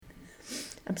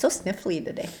I'm so sniffly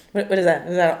today. What is that?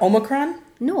 Is that Omicron?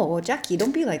 No, Jackie,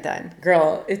 don't be like that.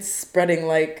 Girl, it's spreading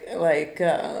like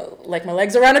my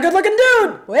legs around a good-looking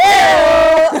dude.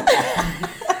 Well.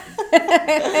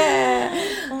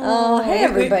 Oh, hey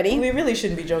everybody. We really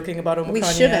shouldn't be joking about Omicron.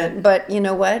 We shouldn't, but you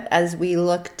know what? As we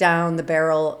look down the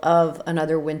barrel of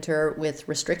another winter with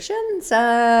restrictions,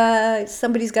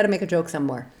 somebody's got to make a joke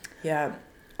somewhere. Yeah.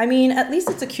 I mean, at least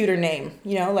it's a cuter name,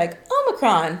 like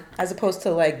Omicron, as opposed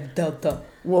to like Delta.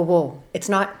 Whoa. It's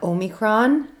not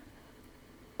Omicron.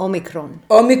 Omicron.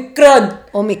 Omicron.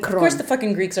 Of course, the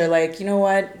fucking Greeks are like, you know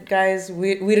what, guys?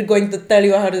 We're going to tell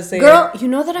you how to say Girl, you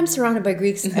know that I'm surrounded by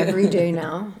Greeks every day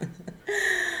now.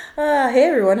 Hey,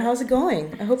 everyone. How's it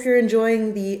going? I hope you're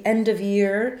enjoying the end of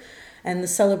year and the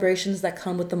celebrations that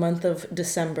come with the month of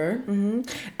December. Mm-hmm.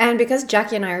 And because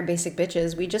Jackie and I are basic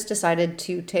bitches, we just decided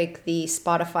to take the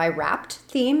Spotify Wrapped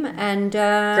theme and...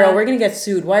 Girl, we're going to get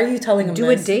sued. Why are you telling them do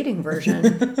this? a dating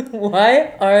version.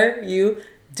 Why are you...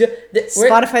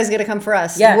 Spotify's going to come for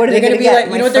us. Yeah, what are they going to be get?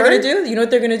 like, you know what they're going to do? You know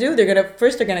what they're going to do? They're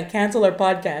going to cancel our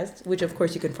podcast, which of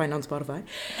course you can find on Spotify.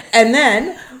 And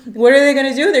then what are they going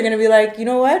to do? They're going to be like, you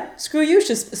know what? Screw you,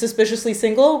 suspiciously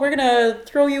single. We're going to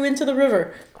throw you into the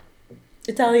river.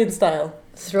 Italian style.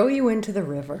 Throw you into the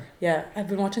river. Yeah, I've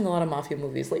been watching a lot of mafia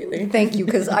movies lately. Thank you,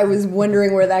 because I was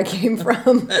wondering where that came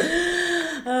from.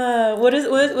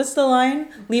 What's the line?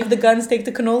 Leave the guns, take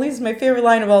the cannolis. My favorite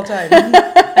line of all time.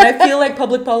 And I feel like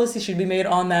public policy should be made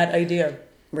on that idea.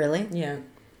 Really? Yeah.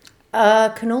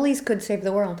 Cannolis could save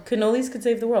the world. Cannolis could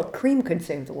save the world. Cream could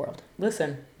save the world.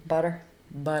 Listen. Butter.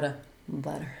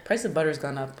 Price of butter's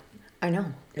gone up. I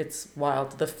know. It's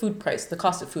wild. The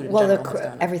cost of food in general has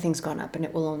gone up. Everything's gone up, and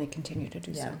it will only continue to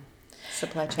do so.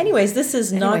 Supply chain. Anyways, this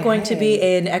is not going to be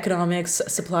an economics,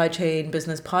 supply chain,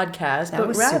 business podcast,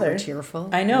 but rather super cheerful.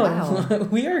 I know. Wow.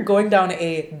 We are going down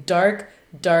a dark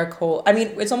hole. I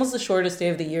mean, it's almost the shortest day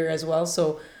of the year as well,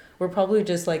 so we're probably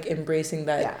just like embracing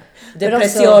that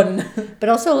depression. But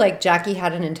also, like, Jackie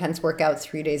had an intense workout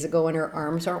 3 days ago and her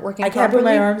arms aren't working I can't put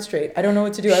my arms straight. I don't know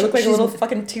what to do. I look like a little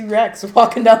fucking T-Rex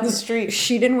walking down the street.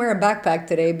 She didn't wear a backpack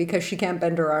today because she can't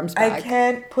bend her arms back. I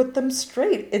can't put them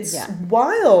straight. It's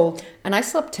wild. And I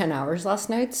slept 10 hours last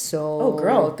night, so... Oh,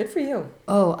 girl. Good for you.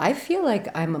 Oh, I feel like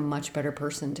I'm a much better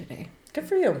person today. Good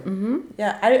for you. Mm-hmm.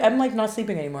 Yeah, I'm like not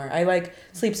sleeping anymore. I like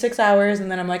sleep 6 hours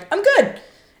and then I'm like, I'm good.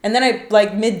 And then I,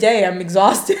 like, midday, I'm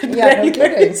exhausted. Yeah, no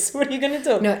kidding. What are you going to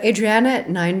do? No, Adriana at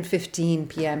 9:15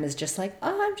 p.m. is just like,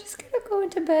 I'm just going to go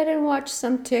into bed and watch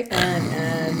some TikTok.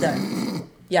 And done.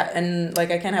 Yeah, and, like,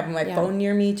 I can't have my phone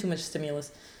near me. Too much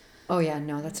stimulus. Oh, yeah.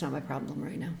 No, that's not my problem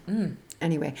right now.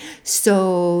 Anyway,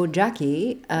 so,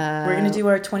 Jackie... we're going to do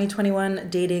our 2021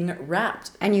 dating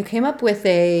Wrapped. And you came up with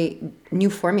a new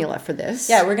formula for this.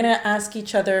 Yeah, we're going to ask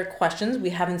each other questions.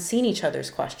 We haven't seen each other's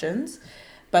questions.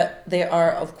 But they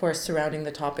are, of course, surrounding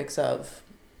the topics of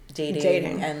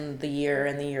dating. And the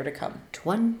year to come.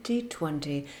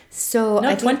 2020. So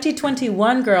no,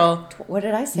 2021, girl. What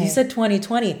did I say? You said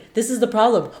 2020. This is the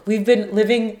problem. We've been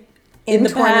living in the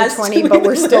 2020, but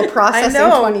we're still processing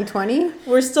 2020.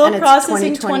 We're still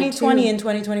processing 2020 and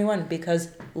 2021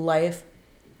 because life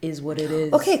is what it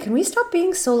is. Okay, can we stop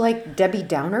being so like Debbie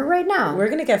Downer right now? We're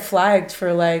gonna get flagged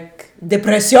for like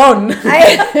depresión.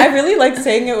 I really like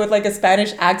saying it with like a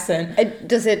Spanish accent.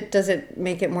 Does it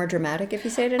make it more dramatic if you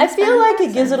say it in I feel like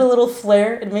it gives it a little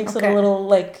flair. It makes it a little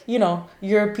like,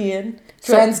 European,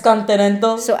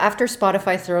 transcontinental. So after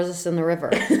Spotify throws us in the river,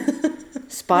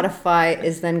 Spotify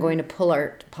is then going to pull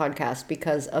our podcast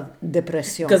because of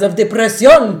depresión. Because of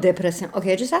depresión. Depresión.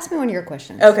 Okay, just ask me one of your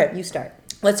questions. Okay. You start.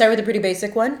 Let's start with a pretty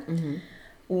basic one. Mm-hmm.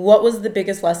 What was the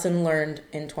biggest lesson learned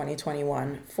in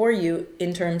 2021 for you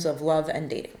in terms of love and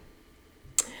dating?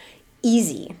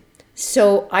 Easy.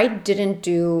 So I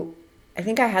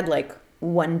think I had like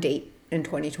one date in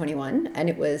 2021 and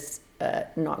it was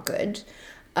not good.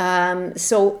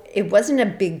 So it wasn't a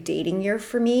big dating year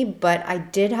for me, but I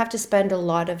did have to spend a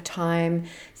lot of time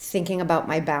thinking about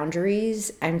my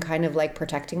boundaries and kind of like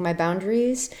protecting my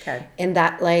boundaries. Okay. In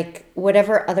that, like,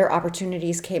 whatever other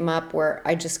opportunities came up where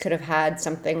I just could have had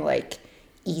something like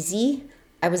easy,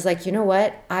 I was like, you know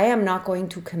what? I am not going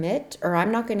to commit, or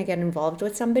I'm not going to get involved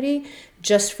with somebody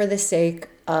just for the sake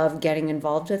of getting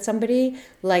involved with somebody.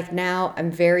 Like, now I'm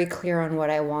very clear on what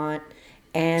I want.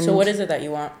 And so what is it that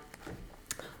you want?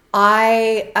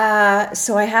 I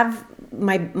have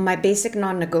my basic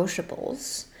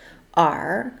non-negotiables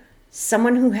are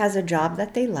someone who has a job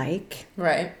that they like.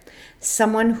 Right.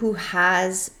 Someone who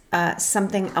has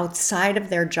something outside of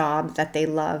their job that they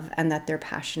love and that they're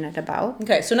passionate about.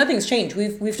 Okay, so nothing's changed.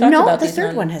 We've talked about these. No, the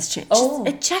third one has changed. Oh,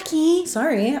 Jackie.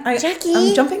 Sorry, Jackie.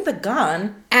 I'm jumping the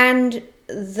gun. And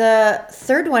the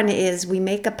third one is we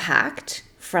make a pact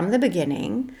from the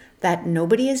beginning that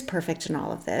nobody is perfect in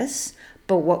all of this,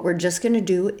 but what we're just going to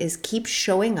do is keep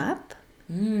showing up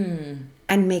and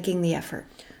making the effort.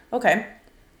 Okay.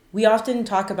 We often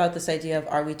talk about this idea of,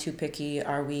 are we too picky?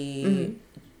 Are we...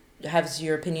 Has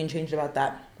your opinion changed about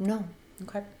that? No.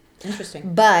 Okay.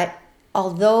 Interesting. But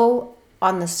although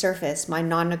on the surface my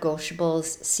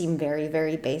non-negotiables seem very,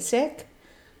 very basic,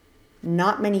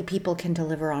 not many people can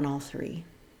deliver on all three.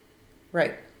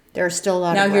 Right. There are still a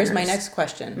lot now of here's runners. my next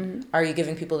question. Are you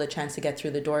giving people the chance to get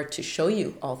through the door to show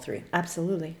you all three?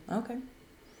 Absolutely. Okay.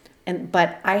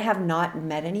 But I have not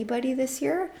met anybody this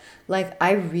year. Like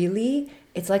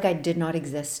it's like I did not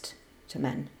exist to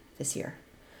men this year.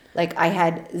 Like I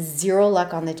had zero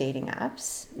luck on the dating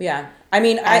apps. Yeah. I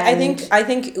mean, I think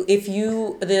if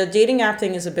the dating app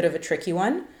thing is a bit of a tricky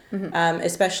one,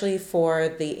 especially for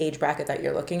the age bracket that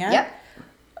you're looking at. Yep.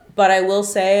 But I will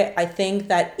say, I think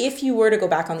that if you were to go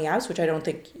back on the apps, which I don't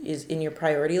think is in your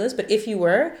priority list, but if you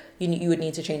were, you would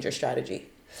need to change your strategy.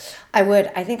 I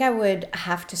would. I think I would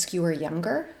have to skewer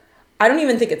younger. I don't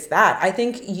even think it's that. I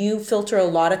think you filter a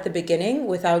lot at the beginning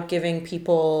without giving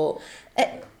people...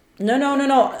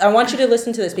 No. I want you to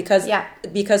listen to this because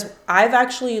I've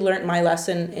actually learned my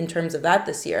lesson in terms of that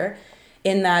this year,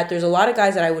 in that there's a lot of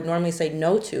guys that I would normally say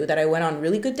no to that I went on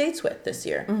really good dates with this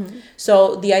year.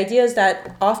 So the idea is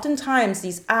that oftentimes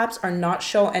these apps are not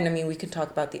and I mean, we can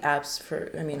talk about the apps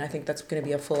I think that's going to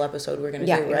be a full episode we're going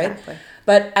to do, right? Exactly.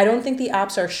 But I don't think the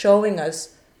apps are showing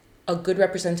us a good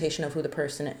representation of who the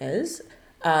person is.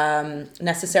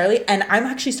 Necessarily, and I'm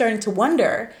actually starting to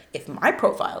wonder if my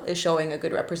profile is showing a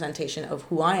good representation of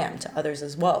who I am to others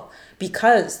as well,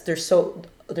 because there's so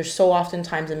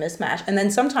oftentimes a mismatch. And then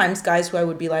sometimes guys who I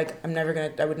would be like, I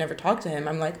would never talk to him,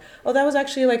 I'm like, oh, that was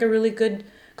actually like a really good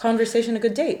conversation, a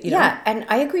good date, you know? And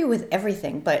I agree with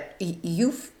everything, but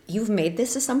you've made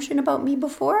this assumption about me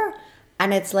before,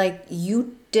 and it's like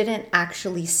you didn't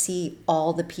actually see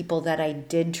all the people that I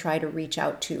did try to reach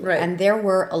out to. Right. And there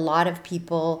were a lot of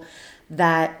people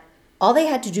that all they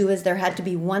had to do is there had to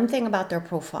be one thing about their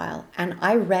profile. And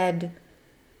I read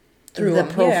through the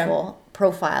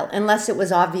profile, unless it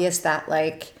was obvious that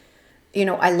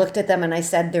I looked at them and I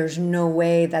said, there's no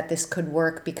way that this could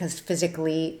work because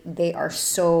physically they are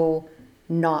so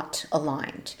not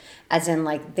aligned. As in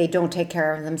they don't take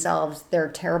care of themselves. They're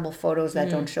terrible photos that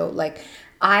don't show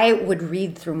I would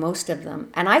read through most of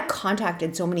them, and I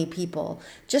contacted so many people,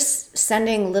 just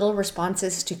sending little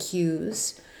responses to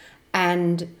cues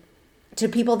and to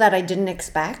people that I didn't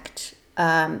expect.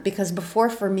 Because before,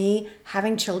 for me,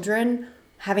 having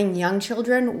young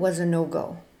children was a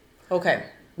no-go. Okay.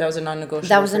 That was a non-negotiable.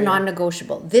 That was a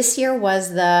non-negotiable. This year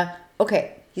was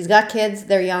okay, he's got kids,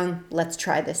 they're young, let's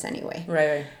try this anyway.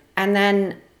 Right. And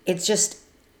then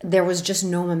there was just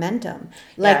no momentum.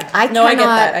 I get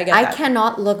that. I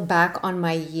cannot look back on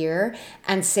my year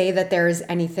and say that there is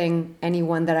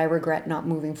anyone that I regret not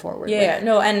moving forward with. Yeah,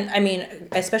 no, and I mean,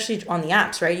 especially on the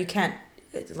apps, right? You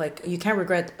can't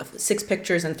regret 6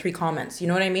 pictures and 3 comments. You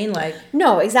know what I mean?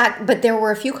 No, exactly. But there were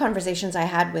a few conversations I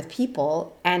had with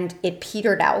people, and it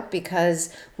petered out because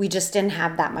we just didn't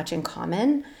have that much in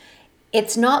common.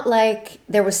 It's not like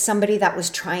there was somebody that was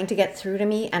trying to get through to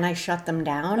me and I shut them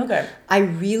down. Okay. I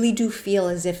really do feel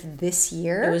as if this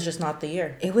year... It was just not the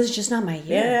year. It was just not my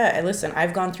year. Yeah. Listen,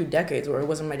 I've gone through decades where it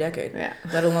wasn't my decade. Yeah.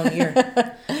 Let alone a year.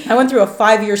 I went through a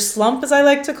 5-year slump, as I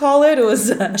like to call it. It was...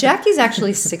 Jackie's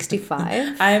actually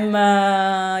 65. I'm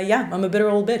a bitter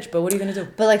old bitch, but what are you going to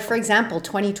do? But for example,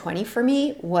 2020 for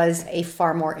me was a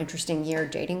far more interesting year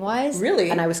dating-wise.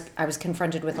 Really? And I was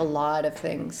confronted with a lot of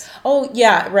things. Oh,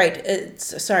 yeah, right.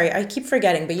 Sorry, I keep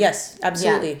forgetting, but yes,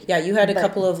 absolutely. Yeah, you had a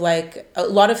couple of a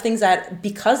lot of things that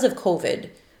because of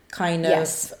COVID kind of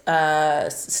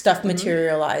stuff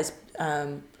materialized.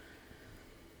 I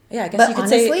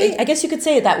guess you could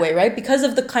say it that way, right? Because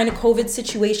of the kind of COVID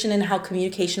situation and how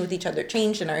communication with each other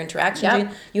changed and our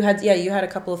interactions. Yep. You had a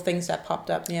couple of things that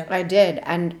popped up. Yeah. I did.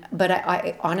 But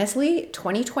I honestly,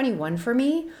 2021 for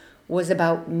me was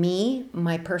about me,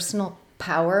 my personal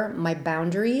power, my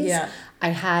boundaries. Yeah. I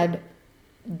had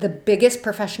the biggest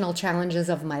professional challenges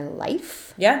of my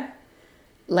life. Yeah.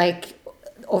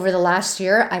 Over the last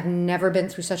year, I've never been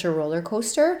through such a roller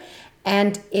coaster.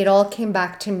 And it all came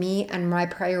back to me and my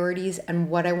priorities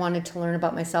and what I wanted to learn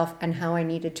about myself and how I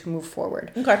needed to move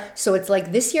forward. Okay. So it's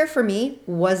this year for me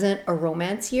wasn't a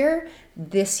romance year.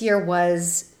 This year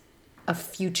was a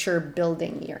future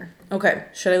building year. Okay.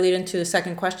 Should I lead into the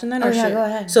second question then? Go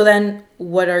ahead. So then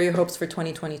what are your hopes for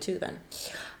 2022 then?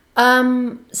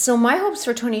 So my hopes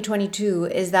for 2022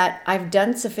 is that I've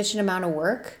done sufficient amount of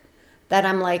work that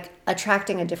I'm like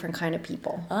attracting a different kind of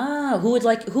people.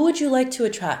 Who would you like to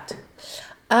attract?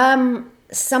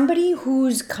 Somebody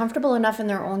who's comfortable enough in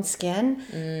their own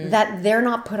skin that they're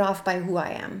not put off by who I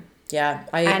am. Yeah,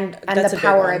 and that's the a big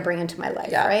power one. I bring into my life,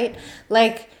 Yeah. right?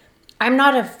 Like, I'm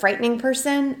not a frightening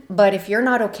person, but if you're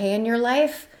not okay in your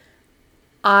life,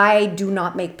 I do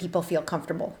not make people feel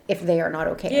comfortable if they are not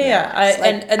okay. in their lives.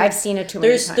 And I've seen it too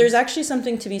many times. There's actually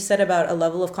something to be said about a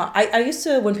level of I used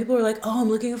to, when people were like, oh, I'm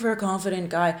looking for a confident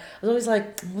guy, I was always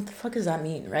like, what the fuck does that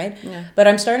mean, right? Yeah. But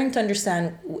I'm starting to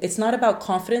understand it's not about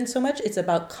confidence so much, it's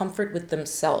about comfort with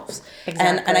themselves.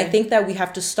 Exactly. And I think that we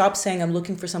have to stop saying I'm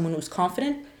looking for someone who's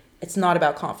confident. It's not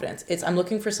about confidence. It's I'm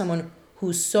looking for someone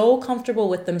who's so comfortable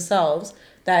with themselves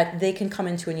that they can come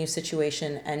into a new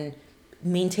situation and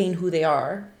maintain who they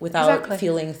are without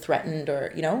feeling threatened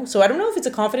or, So I don't know if it's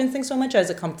a confidence thing so much as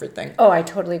a comfort thing. Oh, I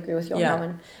totally agree with you on Yeah. that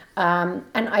one.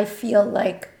 And I feel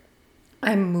like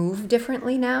I move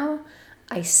differently now.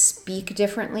 I speak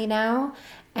differently now.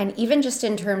 And even just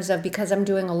in terms of, because I'm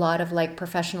doing a lot of like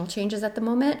professional changes at the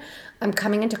moment, I'm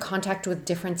coming into contact with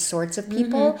different sorts of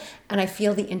people, and I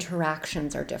feel the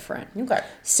interactions are different. Okay.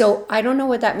 So I don't know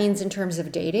what that means in terms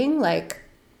of dating. Like,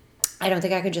 I don't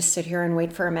think I could just sit here and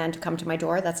wait for a man to come to my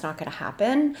door. That's not going to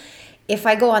happen. If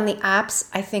I go on the apps,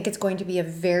 I think it's going to be a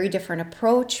very different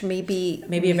approach. Maybe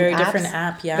a very different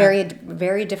app. Yeah.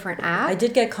 Very different app. I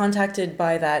did get contacted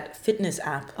by that fitness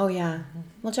app. Oh yeah.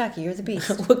 Well, Jackie, you're the beast.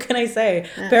 What can I say?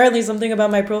 Yeah. Apparently something about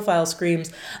my profile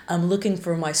screams, I'm looking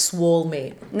for my swole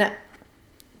mate. No.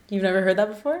 You've never heard that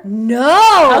before? No.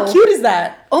 How cute is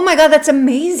that? Oh my God, that's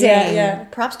amazing. Yeah.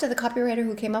 Props to the copywriter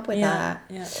who came up with that.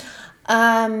 Yeah.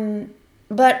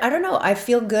 But I don't know. I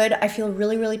feel good. I feel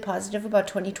really, really positive about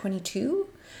 2022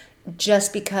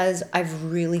 just because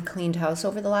I've really cleaned house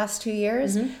over the last 2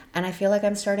 years. And I feel like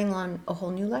I'm starting on a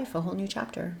whole new life, a whole new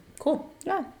chapter. Cool.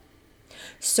 Yeah.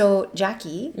 So,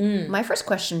 Jackie, my first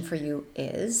question for you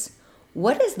is,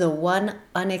 what is the one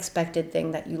unexpected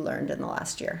thing that you learned in the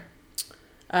last year?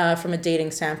 From a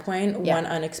dating standpoint, Yeah. one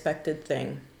unexpected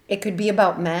thing. It could be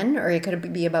about men, or it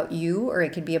could be about you, or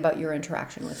it could be about your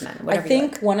interaction with men. Whatever I think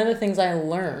you like. one of the things I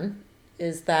learned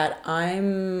is that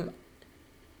I'm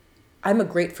a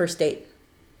great first date.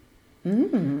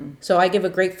 So I give a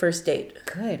great first date.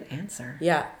 Good answer.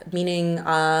 Yeah, meaning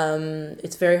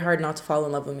it's very hard not to fall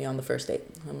in love with me on the first date.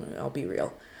 I'll be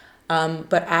real.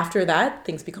 But after that,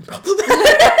 things become problematic.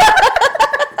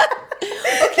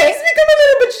 Okay. Things become a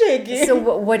little bit shaky. So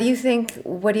what do you think?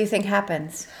 What do you think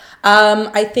happens?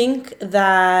 I think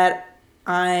that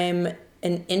I'm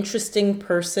an interesting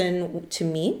person to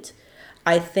meet.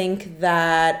 I think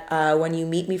that when you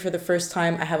meet me for the first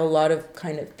time, I have a lot of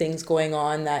kind of things going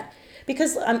on that,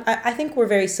 because I think we're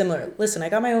very similar. Listen, I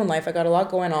got my own life. I got a lot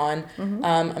going on.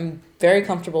 I'm very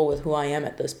comfortable with who I am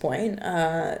at this point.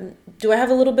 Do I have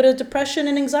a little bit of depression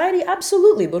and anxiety?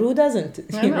 Absolutely, but who doesn't,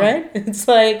 right? It's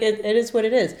like, it is what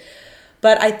it is.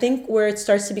 But I think where it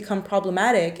starts to become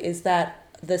problematic is that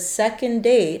the second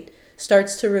date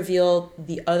starts to reveal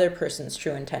the other person's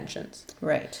true intentions.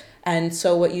 Right. And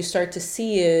so what you start to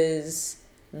see is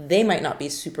they might not be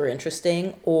super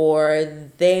interesting, or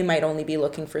they might only be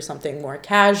looking for something more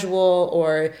casual,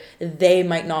 or they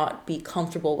might not be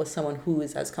comfortable with someone who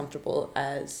is as comfortable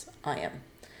as I am.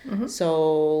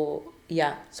 So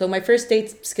yeah. So my first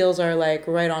date skills are like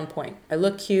right on point. I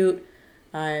look cute.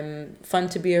 I'm fun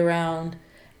to be around.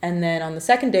 And then on the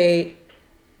second date,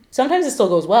 sometimes it still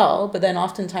goes well, but then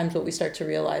oftentimes what we start to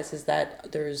realize is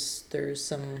that there's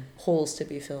some holes to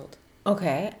be filled.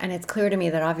 Okay, and it's clear to me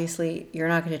that obviously you're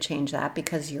not going to change that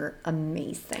because you're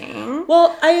amazing.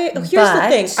 Well, here's the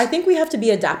thing. I think we have to be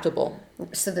adaptable.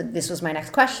 So this was my next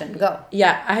question. Go.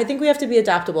 Yeah, I think we have to be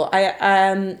adaptable. I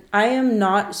am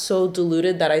not so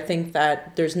deluded that I think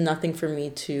that there's nothing for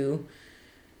me to,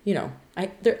 I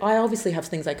obviously have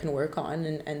things I can work on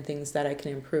and things that I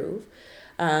can improve.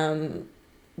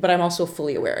 But I'm also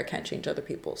fully aware I can't change other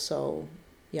people. So,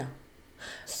 yeah.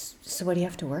 So what do you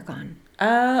have to work on?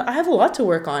 I have a lot to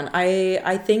work on.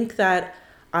 I think that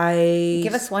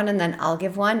Give us one and then I'll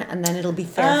give one and then it'll be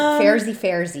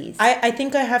fairsies. I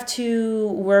think I have to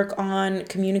work on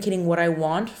communicating what I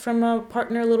want from a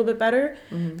partner a little bit better,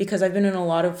 because I've been in a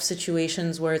lot of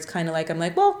situations where it's kind of like, I'm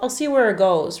like, well, I'll see where it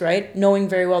goes, right? Knowing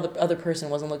very well the other person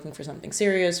wasn't looking for something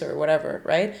serious or whatever,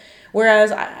 right?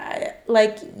 Whereas I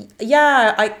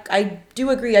do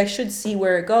agree I should see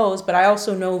where it goes, but I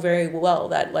also know very well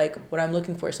that like what I'm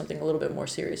looking for is something a little bit more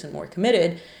serious and more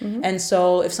committed. And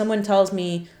so if someone tells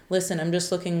me, listen, I'm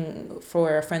just looking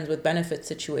for a friends with benefits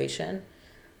situation,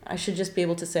 I should just be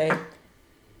able to say,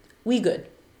 we good.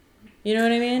 You know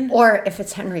what I mean? Or if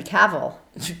it's Henry Cavill,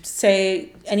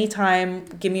 say anytime,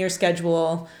 give me your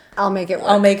schedule. I'll make it work.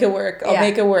 I'll make it work. I'll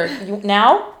make it work.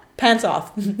 Now, pants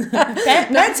off.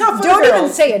 Pants off. Don't even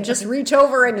say it. Just reach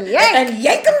over and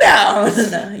yank them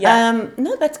down. Yeah.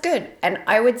 No, that's good. And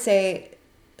I would say,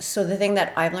 so the thing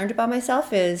that I've learned about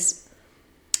myself is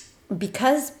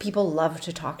because people love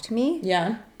to talk to me.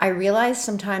 Yeah. I realize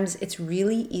sometimes it's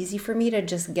really easy for me to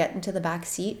just get into the back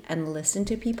seat and listen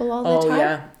to people all the time. Oh,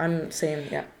 yeah. I'm same.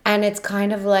 Yeah. And it's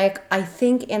kind of like, I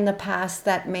think in the past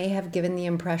that may have given the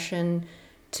impression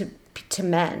to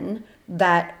men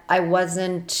that I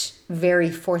wasn't very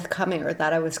forthcoming or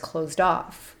that I was closed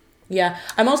off. Yeah.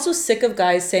 I'm also sick of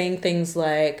guys saying things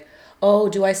like, oh,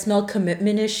 do I smell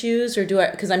commitment issues or do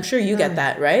I, because I'm sure you get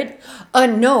that, right?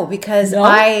 No, because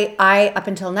I up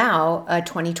until now,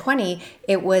 2020,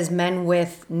 it was men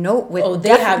with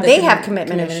they have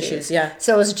commitment issues. Yeah.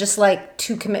 So it was just like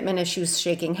two commitment issues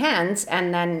shaking hands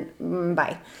and then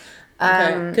bye.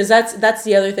 Because that's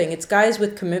the other thing. It's guys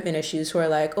with commitment issues who are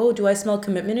like, oh, do I smell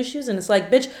commitment issues? And it's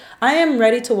like, bitch, I am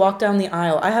ready to walk down the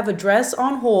aisle. I have a dress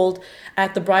on hold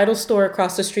at the bridal store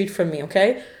across the street from me,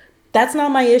 okay? That's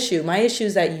not my issue. My issue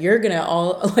is that you're going to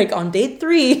all, like on date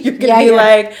 3, you're going to be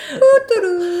like,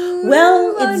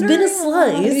 well, it's been a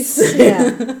slice.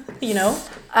 Yeah. You know?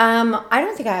 I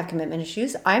don't think I have commitment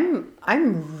issues.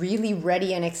 I'm really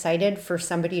ready and excited for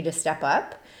somebody to step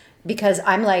up. Because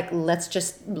I'm like, let's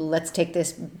take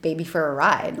this baby for a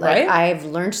ride. Like, right? I've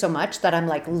learned so much that I'm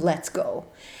like, let's go.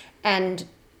 And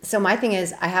so my thing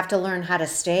is I have to learn how to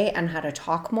stay and how to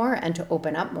talk more and to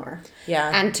open up more. Yeah.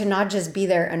 And to not just be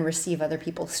there and receive other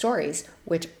people's stories,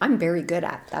 which I'm very good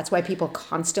at. That's why people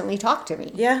constantly talk to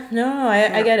me. Yeah, no,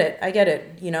 I get it. I get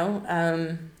it, you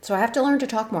know. So I have to learn to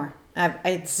talk more.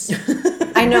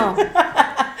 I know.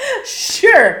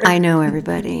 Sure. I know,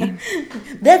 everybody.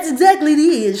 That's exactly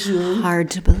the issue. Hard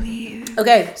to believe.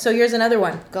 Okay, so here's another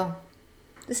one. Go.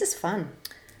 This is fun.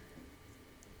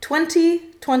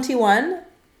 2021,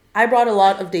 I brought a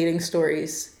lot of dating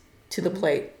stories to the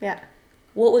plate. Yeah.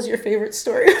 What was your favorite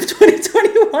story of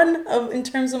 2021 in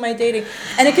terms of my dating?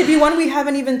 And it could be one we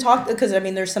haven't even talked, because I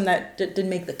mean, there's some that didn't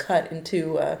make the cut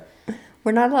into...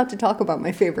 We're not allowed to talk about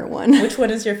my favorite one. Which one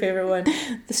is your favorite one?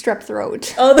 The strep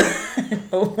throat. Oh,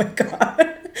 oh my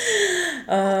God.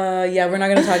 Yeah, we're not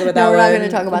going to talk about that one. We're not going to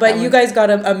talk about that But you guys got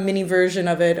a mini version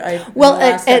of it. In the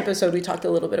last episode, we talked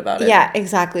a little bit about it. Yeah,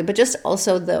 exactly. But just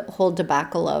also the whole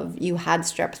debacle of you had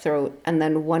strep throat and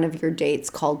then one of your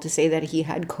dates called to say that he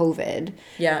had COVID.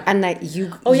 Yeah. And that you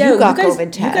got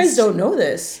COVID test. You guys don't know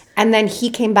this. And then he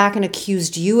came back and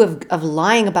accused you of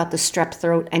lying about the strep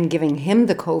throat and giving him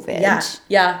the COVID.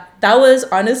 Yeah. That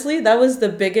was the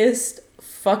biggest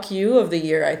fuck you of the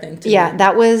year, I think.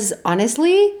 That was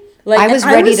honestly... Like, I was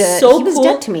ready to... He was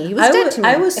dead to me. He was dead to me.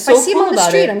 If I see him on the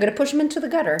street, I'm going to push him into the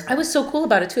gutter. I was so cool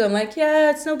about it, too. I'm like, yeah,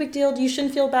 it's no big deal. You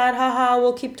shouldn't feel bad. Haha,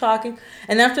 we'll keep talking.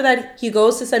 And after that, he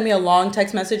goes to send me a long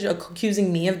text message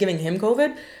accusing me of giving him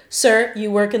COVID. Sir, you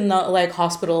work in the,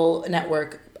 hospital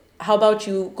network. How about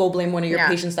you go blame one of your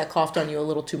patients that coughed on you a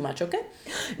little too much, okay?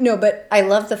 No, but I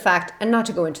love the fact, and not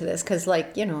to go into this, because,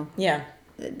 Yeah.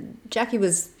 Jackie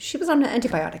was on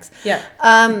antibiotics. Yeah.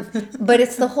 But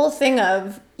it's the whole thing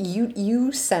of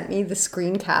you sent me the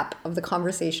screen cap of the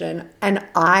conversation and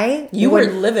You were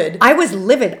livid. I was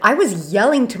livid. I was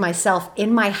yelling to myself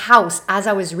in my house as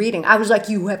I was reading. I was like,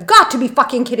 you have got to be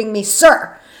fucking kidding me,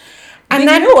 sir. And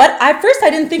then, you know what? At first I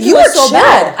didn't think it was so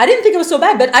bad. I didn't think it was so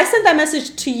bad, but I sent that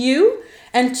message to you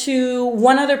and to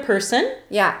one other person.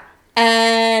 Yeah.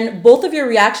 And both of your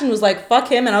reaction was like, fuck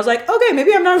him. And I was like, okay,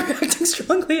 maybe I'm not reacting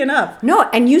strongly enough. No,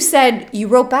 and you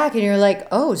wrote back and you're like,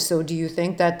 oh, so do you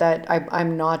think that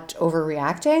I'm not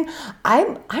overreacting?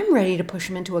 I'm ready to push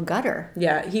him into a gutter.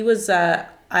 Yeah, he was,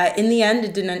 in the end,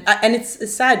 it didn't, and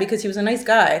it's sad because he was a nice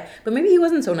guy, but maybe he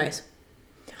wasn't so nice.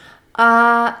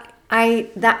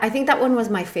 I think that one was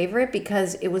my favorite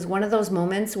because it was one of those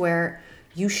moments where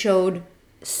you showed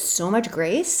so much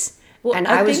grace. Well, and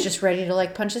I was just ready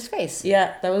to punch his face.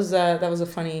 Yeah, that was a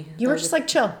funny. You were just like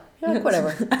chill. You're like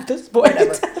whatever. At this point,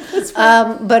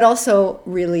 whatever. But also,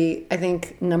 really, I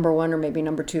think number one or maybe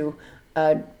number two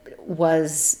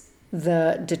was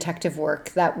the detective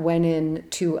work that went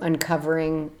into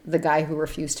uncovering the guy who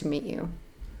refused to meet you.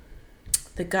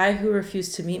 The guy who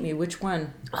refused to meet me. Which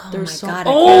one? Oh my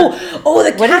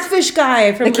God! The catfish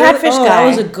guy. The catfish guy. That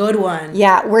was a good one.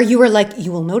 Yeah, where you were like,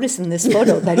 you will notice in this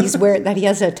photo that he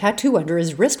has a tattoo under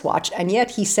his wristwatch, and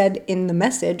yet he said in the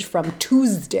message from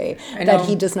Tuesday that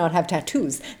he does not have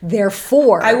tattoos.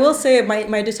 Therefore, I will say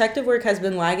my detective work has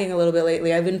been lagging a little bit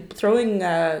lately. I've been throwing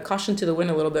caution to the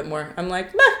wind a little bit more. I'm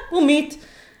like, we'll meet.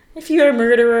 If you're a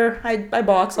murderer, I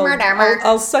box. Murderer.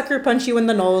 I'll sucker punch you in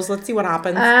the nose. Let's see what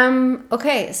happens.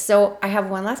 Okay, so I have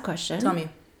one last question. Tell me.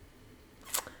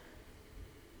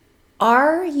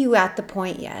 Are you at the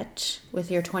point yet with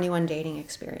your 21 dating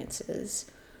experiences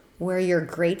where you're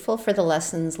grateful for the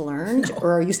lessons learned,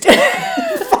 or are you still...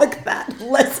 Fuck that.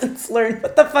 Lessons learned.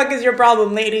 What the fuck is your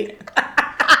problem, lady?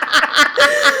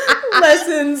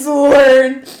 Lessons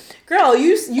learned. Girl,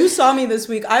 you saw me this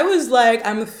week. I was like,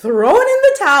 I'm throwing in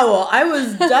the towel. I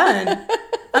was done.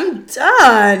 I'm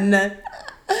done.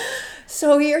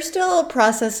 So you're still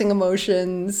processing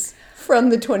emotions from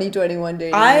the 2021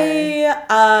 dating year.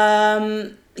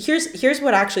 Here's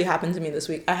what actually happened to me this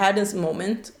week. I had this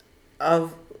moment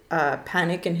of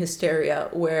panic and hysteria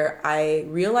where I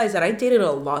realized that I dated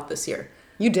a lot this year.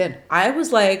 You did. I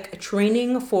was like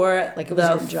training for like it was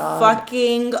the your job.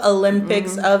 fucking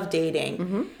Olympics of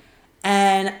dating.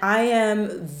 And I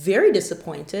am very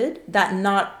disappointed that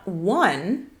not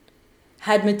one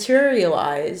had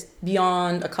materialized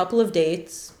beyond a couple of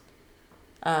dates.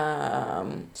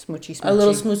 Smoochy. A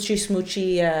little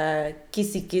smoochy,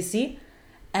 kissy.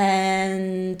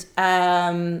 And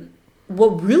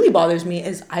what really bothers me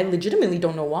is I legitimately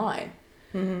don't know why.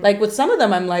 Like with some of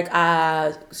them, I'm like,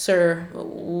 sir,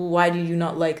 why do you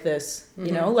not like this?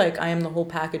 You know, like I am the whole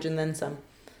package and then some.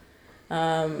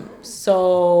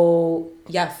 So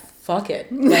yeah, fuck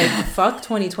it. Like fuck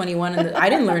 2021. And I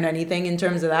didn't learn anything in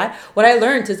terms of that. What I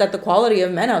learned is that the quality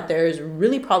of men out there is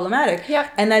really problematic. Yeah.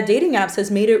 And that dating apps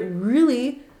has made it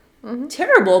really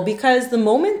terrible, because the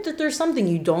moment that there's something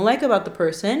you don't like about the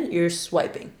person, you're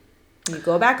swiping. You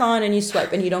go back on and you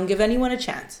swipe and you don't give anyone a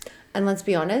chance. And let's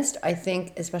be honest, I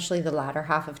think especially the latter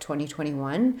half of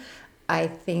 2021, I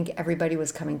think everybody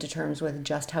was coming to terms with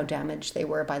just how damaged they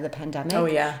were by the pandemic. Oh,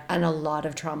 yeah. And a lot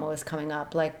of trauma was coming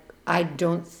up. Like, I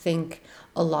don't think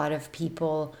a lot of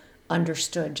people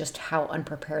understood just how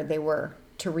unprepared they were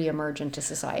to reemerge into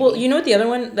society. Well, you know what the other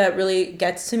one that really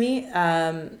gets to me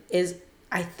is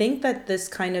I think that this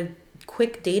kind of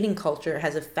quick dating culture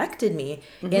has affected me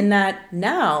in that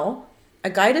now a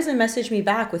guy doesn't message me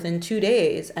back within 2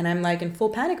 days and I'm like in full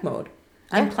panic mode.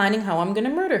 I'm planning how I'm going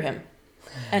to murder him.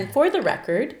 And for the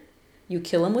record, you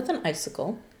kill him with an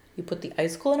icicle. You put the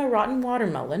icicle in a rotten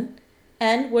watermelon.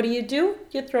 And what do?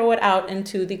 You throw it out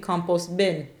into the compost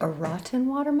bin. A rotten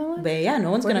watermelon? But yeah,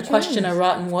 no one's going to question a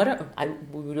rotten water.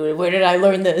 Where did I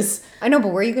learn this? I know, but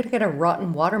where are you going to get a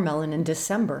rotten watermelon in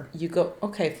December? You go,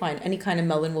 okay, fine. Any kind of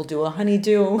melon will do. A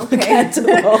honeydew, Okay. a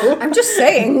cantaloupe. I'm just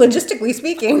saying, logistically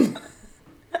speaking.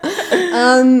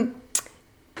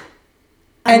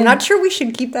 I'm not sure we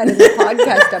should keep that in the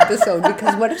podcast episode,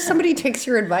 because what if somebody takes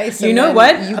your advice? You know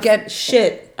what? You get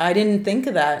shit. I didn't think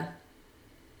of that.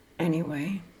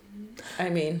 Anyway. I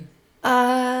mean.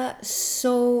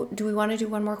 So do we want to do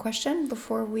one more question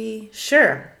before we?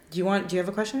 Sure. Do you have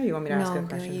a question, or do you want me to ask a No,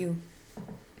 question? you.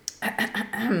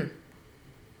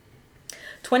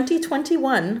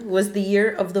 2021 was the year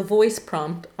of the voice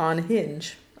prompt on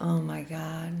Hinge. Oh my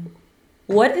God.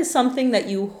 What is something that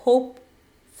you hope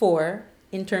for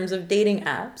in terms of dating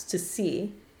apps to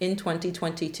see in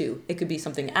 2022? It could be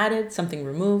something added, something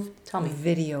removed. Tell me.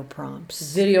 Video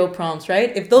prompts. Video prompts,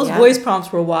 right? If those voice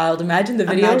prompts were wild, imagine the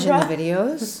video. Imagine the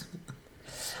videos.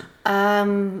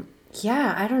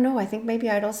 Yeah, I don't know. I think maybe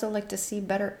I'd also like to see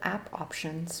better app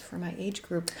options for my age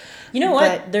group. You know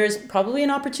what? There's probably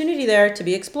an opportunity there to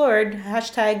be explored.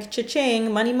 Hashtag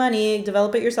cha-ching, money,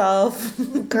 develop it yourself.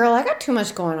 Girl, I got too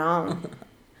much going on.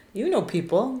 You know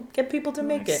people. Get people to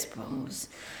make I it. suppose.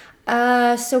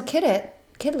 So kidlets.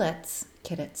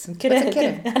 What's a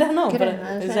kidlet? I don't know, Kidlet.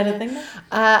 but is that a thing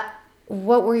now?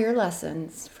 What were your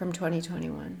lessons from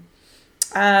 2021?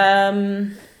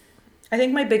 I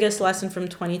think my biggest lesson from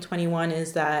 2021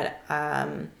 is that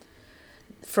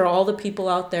for all the people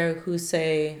out there who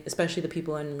say, especially the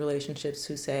people in relationships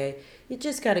who say, you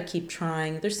just got to keep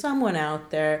trying. There's someone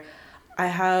out there. I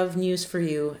have news for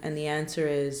you. And the answer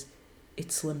is,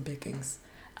 it's slim pickings.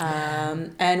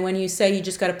 And when you say you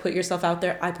just got to put yourself out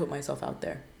there, I put myself out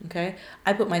there. Okay.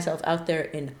 I put myself out there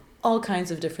in all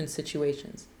kinds of different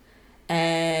situations.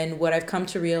 And what I've come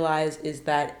to realize is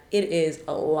that it is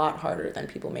a lot harder than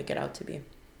people make it out to be.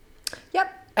 Yep.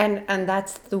 And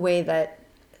that's the way that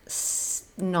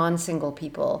non-single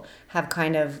people have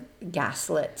kind of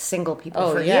gaslit single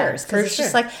people for years. Because it's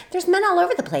just like, there's men all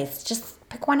over the place. Just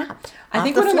pick one up. I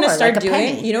think what I'm going to start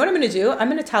doing, you know what I'm going to do? I'm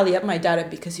going to tally up my data,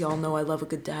 because y'all know I love a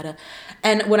good data.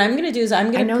 And what I'm going to do is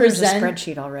I'm going to present. There's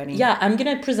a spreadsheet already. Yeah, I'm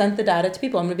going to present the data to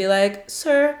people. I'm going to be like,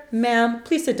 sir, ma'am,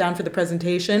 please sit down for the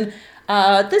presentation.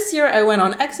 This year I went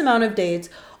on X amount of dates.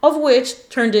 of which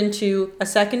turned into a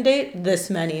second date, this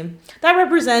many. That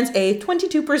represents a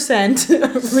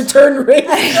 22% return rate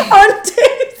on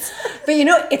dates. But you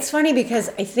know, it's funny because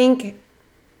I think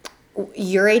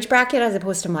your age bracket as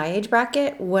opposed to my age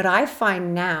bracket, what I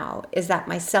find now is that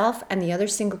myself and the other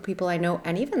single people I know,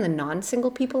 and even the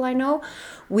non-single people I know,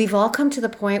 we've all come to the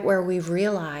point where we've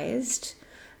realized,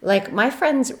 like my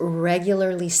friends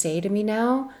regularly say to me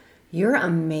now, you're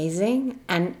amazing,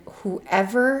 and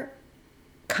whoever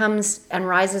comes and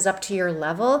rises up to your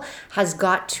level has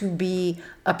got to be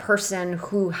a person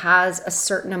who has a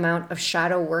certain amount of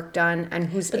shadow work done and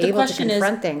who's able to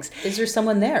confront things. Is there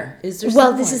someone there? Is there Well,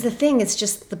 someone? this is the thing. It's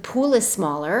just the pool is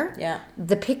smaller. Yeah.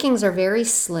 The pickings are very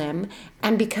slim.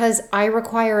 And because I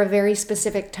require a very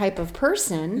specific type of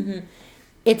person,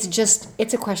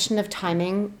 it's a question of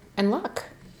timing and luck.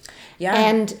 Yeah.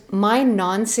 And my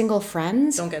non-single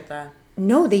friends... Don't get that.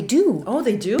 No, they do. Oh,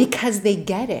 they do? Because they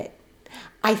get it.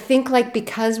 I think like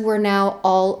because we're now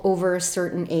all over a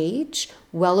certain age,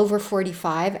 well over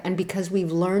 45, and because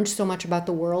we've learned so much about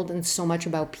the world and so much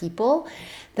about people,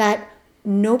 that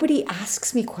nobody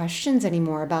asks me questions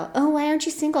anymore about, oh, why aren't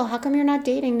you single? How come you're not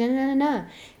dating? No, no, no, no.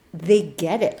 They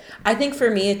get it. I think for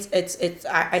me, it's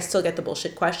I still get the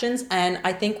bullshit questions. And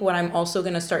I think what I'm also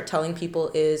going to start telling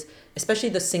people is, especially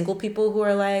the single people who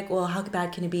are like, well, how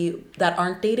bad can it be, that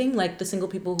aren't dating? Like the single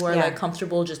people who are like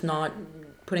comfortable just not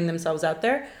putting themselves out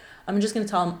there. I'm just going to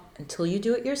tell them, until you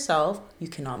do it yourself, you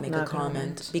cannot make a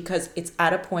comment. Because it's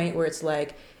at a point where it's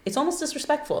like, it's almost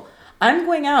disrespectful. I'm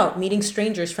going out, meeting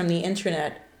strangers from the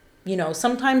internet, you know,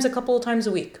 sometimes a couple of times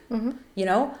a week, you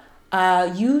know.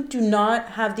 You do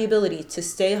not have the ability to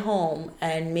stay home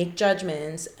and make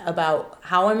judgments about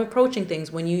how I'm approaching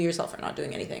things when you yourself are not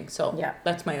doing anything. So yeah,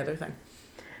 that's my other thing.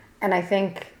 And I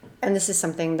think, and this is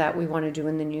something that we want to do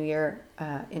in the new year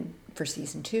for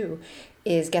season 2,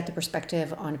 is get the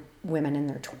perspective on women in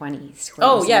their 20s.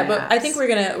 Oh yeah, but I think we're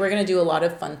gonna do a lot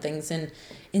of fun things in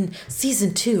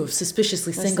season 2 of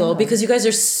Suspiciously Single, because you guys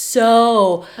are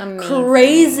so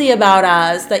crazy about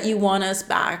us that you want us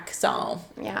back. So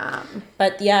yeah.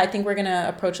 But yeah, I think we're gonna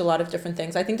approach a lot of different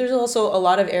things. I think there's also a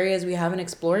lot of areas we haven't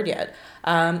explored yet.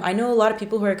 I know a lot of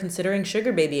people who are considering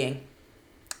sugar babying.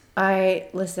 I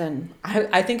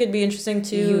think it'd be interesting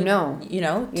to you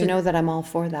know that I'm all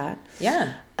for that.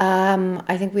 Yeah.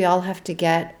 I think we all have to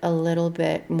get a little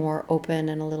bit more open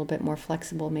and a little bit more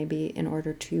flexible, maybe, in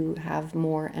order to have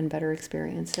more and better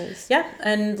experiences. Yeah,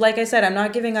 and like I said, I'm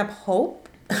not giving up hope.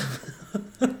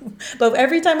 But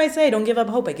every time I say don't give up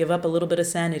hope, I give up a little bit of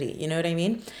sanity. You know what I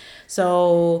mean?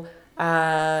 So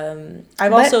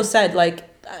I've also said like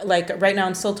right now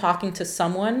I'm still talking to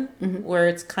someone where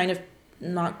it's kind of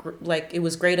not like it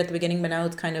was great at the beginning, but now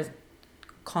it's kind of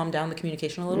calmed down the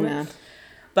communication a little bit.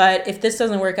 But if this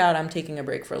doesn't work out, I'm taking a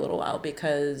break for a little while,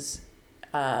 because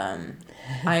I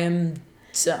am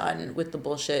done with the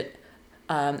bullshit.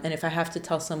 And if I have to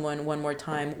tell someone one more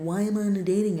time, why am I on a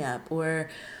dating app? Or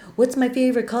what's my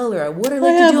favorite color? Or what I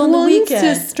like to do on the weekend?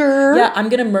 Sister. Yeah, I'm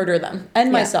going to murder them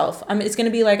and myself. It's going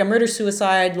to be like a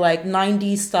murder-suicide, like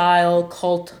 90s style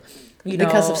cult.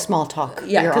 Because of small talk.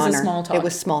 Yeah, because of small talk. It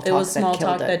was small talk. It was small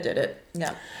talk that did it.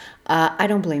 Yeah. I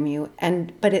don't blame you.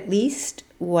 But at least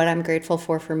what I'm grateful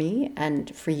for me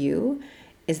and for you,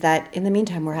 is that in the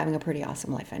meantime, we're having a pretty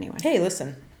awesome life anyway. Hey,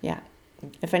 listen. Yeah.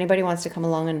 If anybody wants to come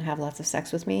along and have lots of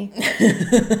sex with me,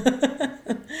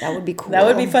 that would be cool. That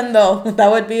would be fun, though. That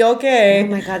would be okay. Oh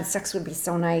my God, sex would be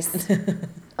so nice.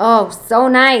 Oh, so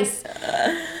nice.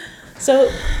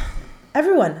 So,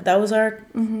 everyone, that was our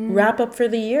wrap up for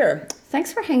the year.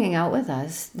 Thanks for hanging out with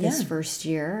us this first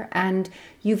year. And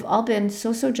you've all been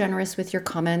so generous with your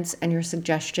comments and your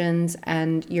suggestions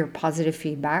and your positive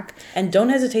feedback. And don't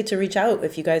hesitate to reach out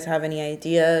if you guys have any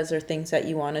ideas or things that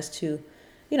you want us to,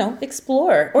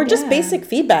 explore. Or just basic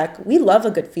feedback. We love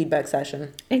a good feedback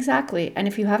session. Exactly. And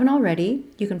if you haven't already,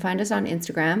 you can find us on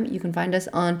Instagram. You can find us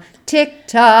on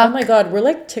TikTok. Oh my God, we're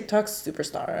like TikTok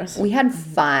superstars. We had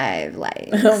 5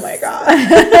 likes. Oh my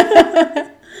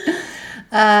God.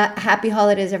 Happy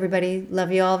holidays, everybody.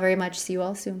 Love you all very much. See you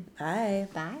all soon. Bye.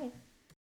 Bye.